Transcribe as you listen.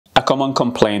common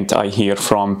complaint I hear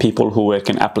from people who work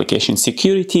in application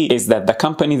security is that the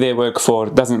company they work for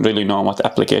doesn't really know what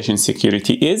application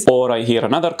security is. Or I hear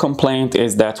another complaint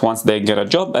is that once they get a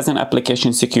job as an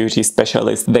application security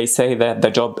specialist, they say that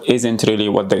the job isn't really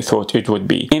what they thought it would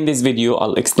be. In this video,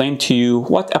 I'll explain to you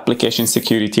what application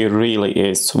security really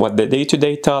is, what the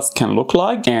day-to-day task can look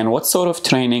like, and what sort of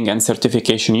training and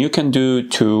certification you can do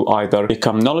to either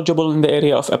become knowledgeable in the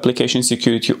area of application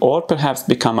security or perhaps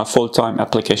become a full-time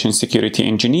application security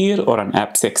engineer or an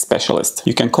AppSec specialist.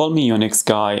 You can call me Unix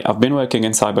guy. I've been working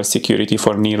in cybersecurity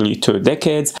for nearly 2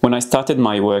 decades. When I started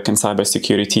my work in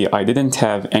cybersecurity, I didn't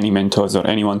have any mentors or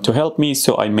anyone to help me,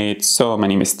 so I made so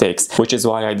many mistakes, which is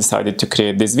why I decided to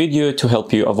create this video to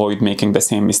help you avoid making the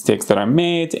same mistakes that I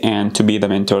made and to be the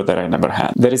mentor that I never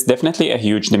had. There is definitely a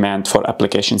huge demand for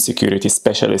application security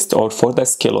specialists or for the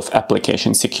skill of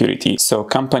application security. So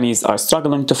companies are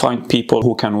struggling to find people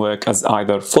who can work as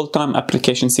either full-time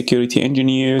application security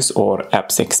engineers or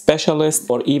AppSec specialists,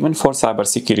 or even for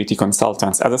cybersecurity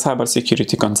consultants. As a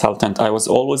cybersecurity consultant, I was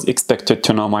always expected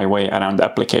to know my way around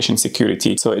application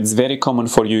security. So it's very common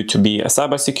for you to be a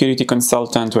cybersecurity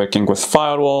consultant working with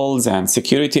firewalls and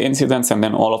security incidents, and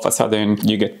then all of a sudden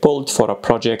you get pulled for a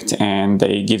project and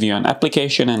they give you an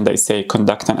application and they say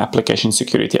conduct an application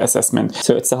security assessment.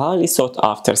 So it's a highly sought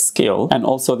after skill, and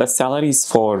also the salaries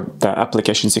for the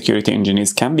application security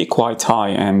engineers can be quite high,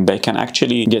 and they can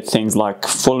actually get things like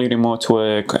fully remote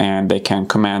work, and they can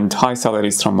command high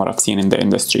salaries from what I've seen in the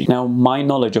industry. Now, my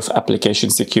knowledge of application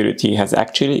security has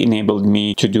actually enabled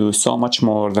me to do so much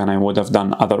more than I would have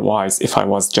done otherwise if I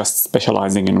was just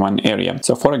specializing in one area.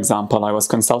 So for example, I was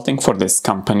consulting for this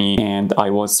company and I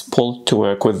was pulled to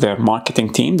work with their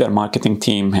marketing team. Their marketing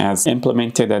team has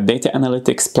implemented a data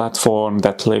analytics platform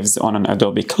that lives on an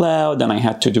Adobe cloud, and I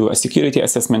had to do a security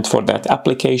assessment for that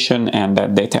application and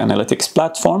that data analytics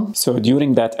platform. So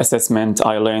during that assessment,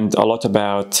 I learned a lot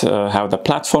about how the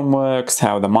platform works,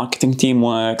 how the marketing team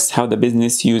works, how the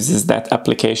business uses that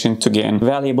application to gain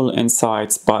valuable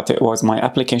insights, but it was my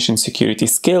application security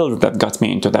skills that got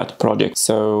me into that project.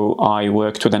 So I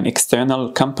worked with an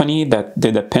external company that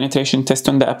did a penetration test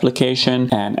on the application,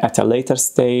 and at a later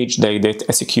stage they did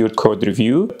a secure code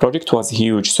review. The project was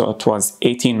huge, so it was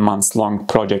 18 months long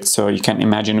project. So you can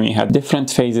imagine we had different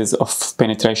phases of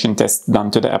penetration tests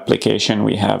done to the application.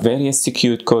 We have various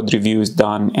secure code reviews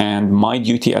done, and my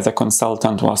duty as a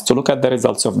consultant was to look at the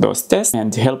results of those tests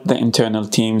and help the internal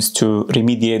teams to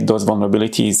remediate those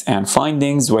vulnerabilities and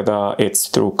findings, whether it's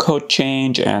through code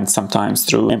change and sometimes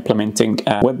through implementing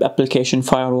a web application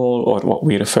firewall, or what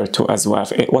we refer to as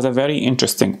WAF. It was a very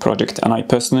interesting project, and I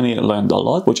personally learned a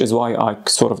lot, which is why I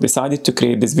sort of decided to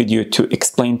create this video to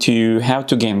explain to you how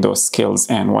to gain those skills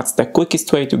and what's the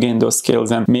quickest way to gain those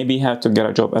skills, and maybe how to get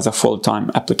a job as a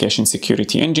full-time application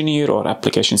security engineer or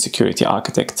application security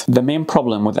architect. The main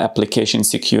problem with application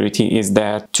security is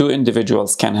that 2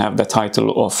 individuals can have the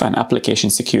title of an application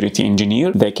security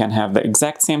engineer. They can have the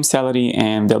exact same salary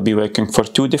and they'll be working for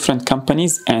 2 different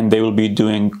companies, and they will be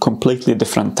doing completely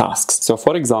different tasks. So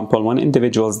for example, one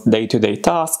individual's day-to-day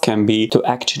task can be to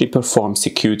actually perform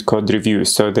secured code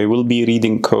reviews. So they will be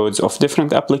reading codes of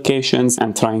different applications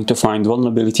and trying to find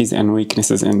vulnerabilities and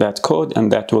weaknesses in that code,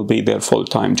 and that will be their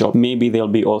full-time job. Maybe they'll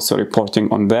be also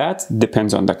reporting on that,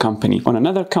 depends on the company. On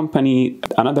another company,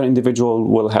 another individual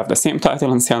will have the same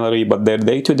title and salary, but their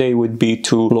day-to-day would be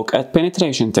to look at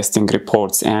penetration testing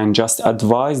reports and just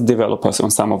advise developers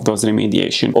on some of those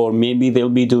remediation. Or maybe they'll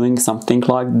be doing something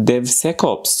like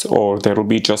DevSecOps, or they will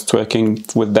be just working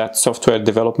with that software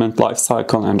development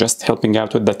lifecycle and just helping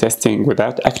out with the testing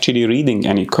without actually reading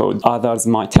any code. Others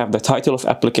might have the title of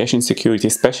application security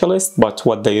specialist, but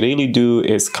what they really do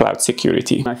is cloud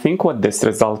security. I think what this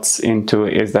results into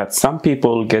is that some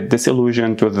people get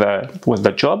disillusioned with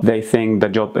the job. They think the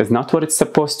job is not what it's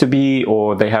supposed to be,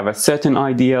 or they have a certain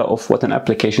idea of what an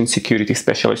application security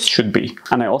specialist should be.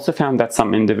 And I also found that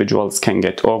some individuals can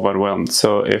get overwhelmed.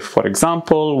 So if, for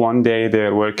example, one day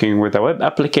they're working with a web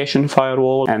application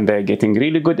firewall and they're getting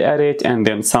really good at it, and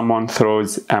then someone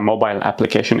throws a mobile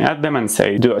application at them and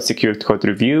say, do a secure code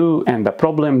review, and the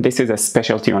problem, this is a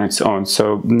specialty on its own.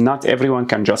 So not everyone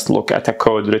can just look at a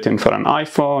code written for an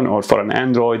iPhone or for an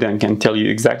Android and can tell you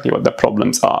exactly what the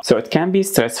problems are. So it can be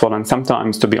stressful, and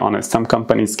sometimes, to be honest, some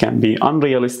companies can be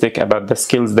unrealistic about the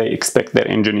skills they expect their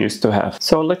engineers to have.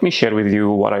 So let me share with you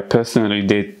what I personally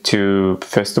did to,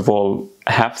 first of all,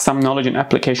 have some knowledge in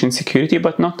application security,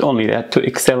 but not only that, to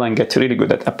excel and get really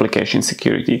good at application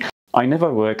security. I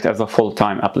never worked as a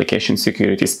full-time application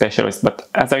security specialist, but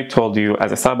as I told you,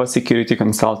 as a cybersecurity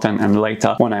consultant and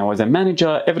later when I was a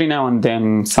manager, every now and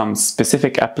then some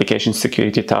specific application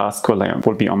security task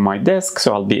will be on my desk.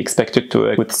 So I'll be expected to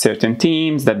work with certain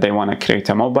teams that they want to create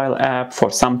a mobile app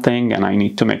for something, and I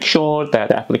need to make sure that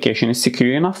the application is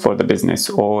secure enough for the business,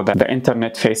 or that the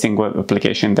internet-facing web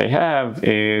application they have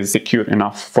is secure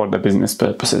enough for the business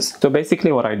purposes. So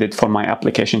basically what I did for my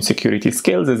application security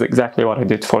skills is exactly what I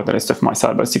did for the rest of my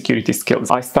cybersecurity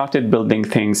skills. I started building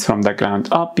things from the ground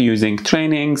up using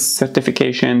trainings,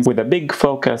 certifications, with a big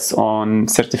focus on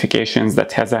certifications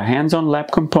that has a hands-on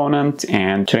lab component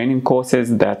and training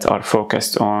courses that are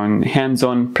focused on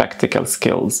hands-on practical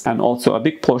skills. And also a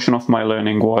big portion of my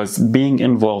learning was being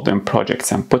involved in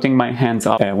projects and putting my hands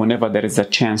up whenever there is a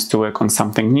chance to work on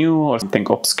something new or something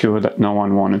obscure that no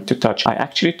one wanted to touch. I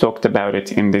actually talked about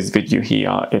it in this video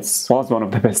here. It was one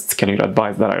of the best career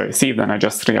advice that I received, and I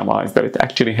just realized that it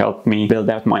actually helped me build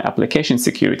out my application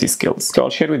security skills. So I'll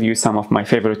share with you some of my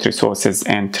favorite resources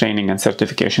and training and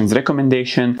certifications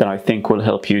recommendation that I think will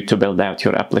help you to build out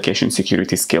your application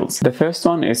security skills. The first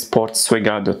one is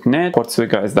portswigger.net.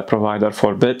 Portswigger is the provider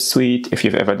for Burp Suite. If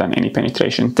you've ever done any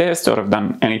penetration test or have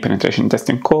done any penetration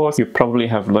testing course, you probably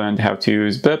have learned how to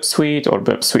use Burp Suite or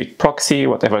Burp Suite Proxy,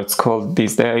 whatever it's called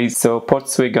these days. So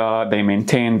Portswigger, they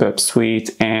maintain Burp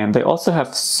Suite, and they also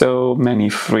have so many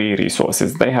free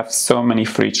resources. They have so many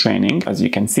free training. As you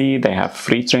can see, they have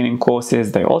free training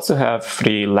courses. They also have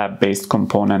free lab-based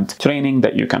component training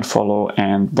that you can follow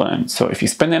and learn. So if you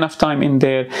spend enough time in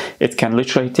there, it can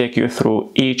literally take you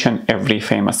through each and every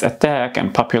famous attack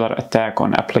and popular attack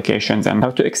on applications and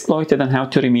how to exploit it and how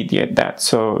to remediate that.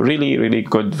 So really, really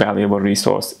good, valuable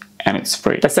resource, and it's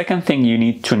free. The second thing you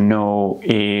need to know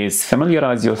is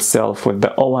familiarize yourself with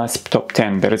the OWASP Top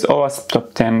 10. There is OWASP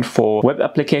Top 10 for web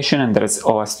application and there is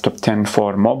OWASP Top 10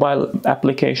 for mobile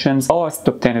applications. OWASP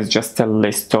Top 10 is just a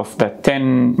list of the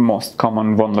 10 most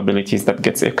common vulnerabilities that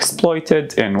gets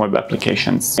exploited in web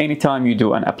applications. Anytime you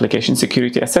do an application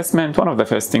security assessment, one of the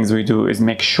first things we do is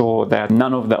make sure that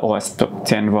none of the OWASP Top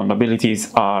 10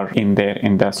 vulnerabilities are in there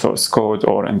in the source code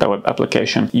or in the web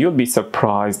application. You'll be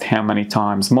surprised how many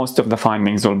times most of the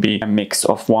findings will be a mix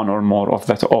of one or more of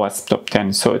that OWASP Top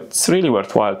 10. So it's really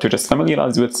worthwhile to just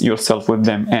familiarize yourself with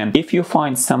them. And if you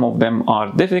find some of them are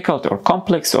difficult or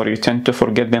complex, or you tend to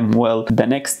forget them, well, the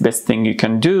next best thing you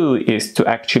can do is to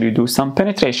actually do some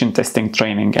penetration testing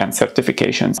training and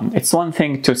certifications. It's one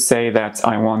thing to say that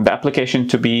I want the application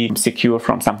to be secure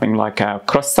from something like a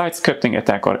cross-site scripting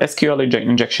attack or SQL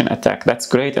injection attack. That's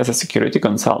great as a security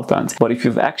consultant. But if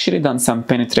you've actually done some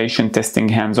penetration testing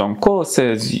hands-on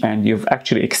courses and you've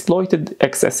actually exploited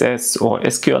XSS or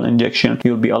SQL injection,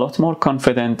 you'll be a lot more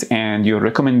confident and your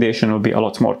recommendation will be a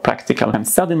lot more practical, and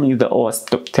suddenly the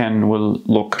OWASP Top 10 will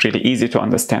look really easy to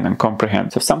understand and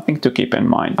comprehend. So something to keep in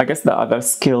mind. I guess the other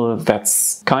skill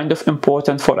that's kind of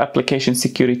important for application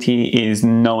security is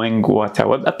knowing what a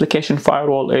web application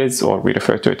firewall is, or we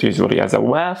refer to it usually as a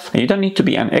WAF. You don't need to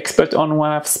be an expert on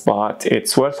WAFs, but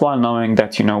it's worthwhile knowing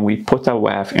that, you know, we put a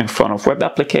WAF in front of web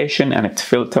application and it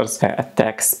filters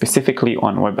attacks specifically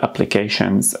on web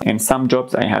applications. In some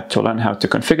jobs I had to learn how to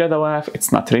configure the WAF.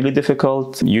 It's not really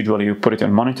difficult. Usually you put it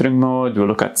in monitoring mode, we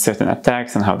look at certain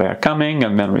attacks and how they are coming,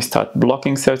 and then we start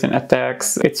blocking certain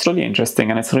attacks. It's really interesting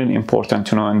and it's really important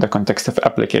to know in the context of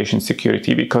application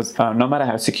security, because no matter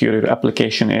how secure your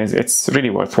application is, it's really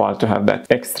worthwhile to have that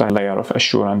extra layer of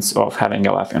assurance of having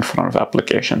a WAF in front of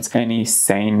applications. Any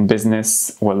sane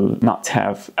business will not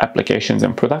have applications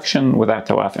in production without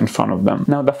a WAF in front of them.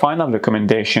 Now, the final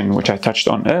recommendation, which I touched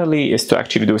on early, is to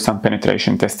actually do some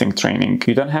penetration testing training.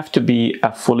 You don't have to be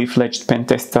a fully fledged pen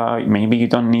tester. Maybe you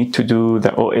don't need to do the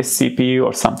OSCP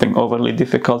or something overly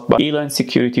difficult, but eLearn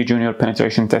Security Junior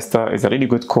Penetration Tester is a really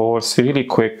good course, really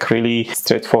quick, really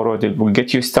straightforward. It will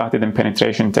get you started in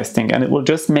penetration testing and it will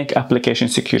just make application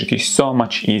security so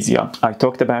much easier. I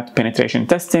talked about penetration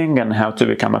testing and how to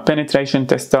become a penetration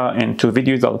tester in 2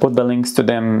 videos. I'll put the links to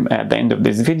them at the end of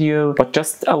this video, but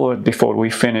just a word before we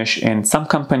finish. In some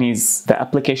companies, the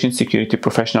application security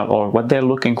professional, or what they're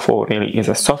looking for really, is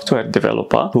a software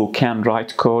developer who can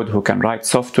write code, who can write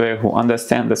software, who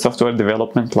understands the software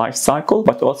development life cycle,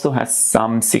 but also has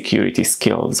some security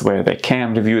skills where they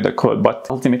can review the code. But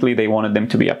ultimately they wanted them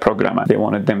to be a programmer. They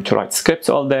wanted them to write scripts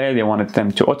all day. They wanted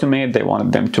them to automate. They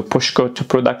wanted them to push code to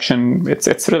production.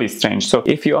 It's really strange. So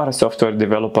if you are a software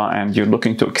developer and you're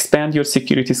looking to expand your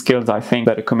security skills, I think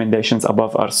the recommendations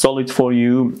above are solid for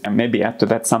you, and maybe add to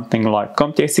that something like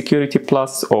CompTIA Security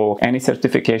Plus or any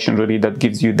certification really that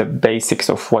gives you the basics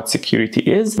of what security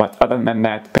is. But other than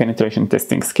that, penetration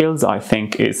testing skills I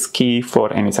think is key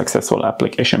for any successful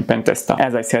application pen tester.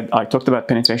 As I said, I talked about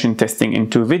penetration testing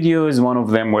in 2 videos, one of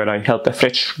them where I helped a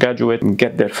fresh graduate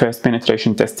get their first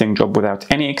penetration testing job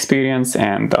without any experience,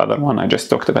 and the other one I just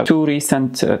talked about 2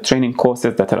 recent training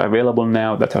courses that are available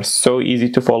now that are so easy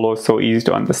to follow, so easy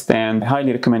to understand. I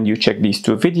highly recommend you check these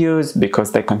 2 videos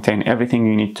because they contain everything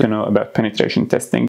you need to know about penetration testing.